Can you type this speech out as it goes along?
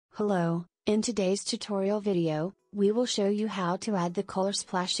Hello, in today's tutorial video, we will show you how to add the color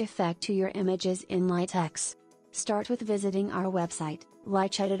splash effect to your images in LightX. Start with visiting our website,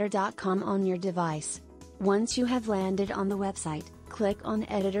 lighteditor.com on your device. Once you have landed on the website, click on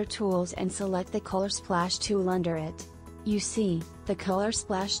Editor Tools and select the Color Splash tool under it. You see, the Color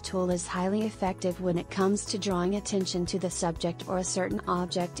Splash tool is highly effective when it comes to drawing attention to the subject or a certain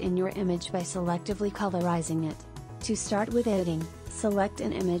object in your image by selectively colorizing it. To start with editing, select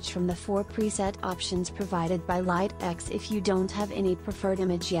an image from the 4 preset options provided by LightX if you don't have any preferred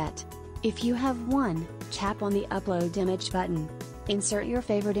image yet. If you have one, tap on the Upload Image button. Insert your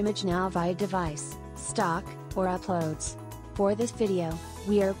favorite image now via device, stock, or uploads. For this video,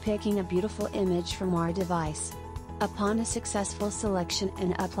 we are picking a beautiful image from our device. Upon a successful selection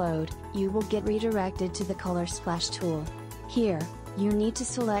and upload, you will get redirected to the Color Splash tool. Here, you need to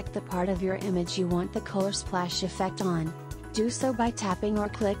select the part of your image you want the color splash effect on. Do so by tapping or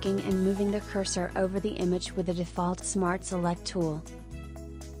clicking and moving the cursor over the image with the default Smart Select tool.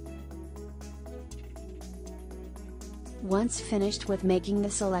 Once finished with making the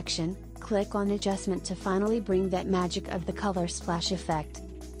selection, click on Adjustment to finally bring that magic of the color splash effect.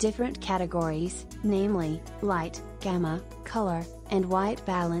 Different categories, namely, light, gamma, color, and white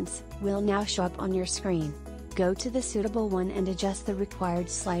balance, will now show up on your screen. Go to the suitable one and adjust the required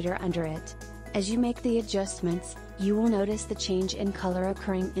slider under it. As you make the adjustments, you will notice the change in color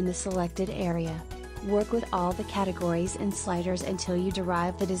occurring in the selected area. Work with all the categories and sliders until you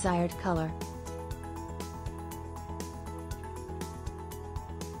derive the desired color.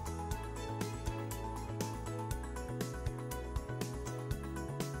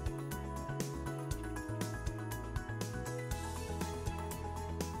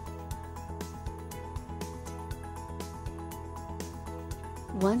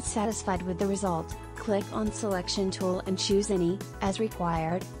 Once satisfied with the result, click on Selection tool and choose any, as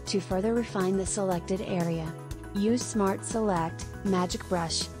required, to further refine the selected area. Use Smart Select, Magic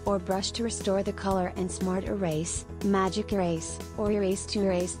Brush, or Brush to restore the color and Smart Erase, Magic Erase, or Erase to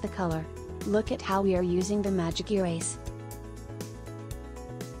erase the color. Look at how we are using the Magic Erase.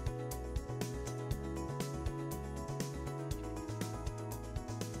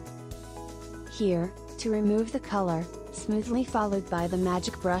 Here, to remove the color, smoothly followed by the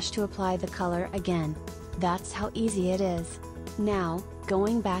magic brush to apply the color again. That's how easy it is. Now,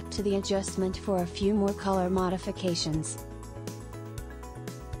 going back to the adjustment for a few more color modifications.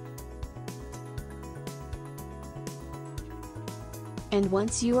 And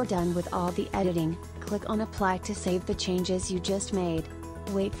once you are done with all the editing, click on Apply to save the changes you just made.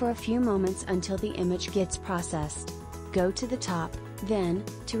 Wait for a few moments until the image gets processed. Go to the top, then,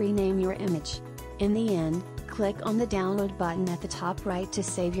 to rename your image. In the end, click on the download button at the top right to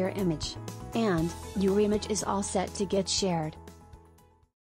save your image. And, your image is all set to get shared.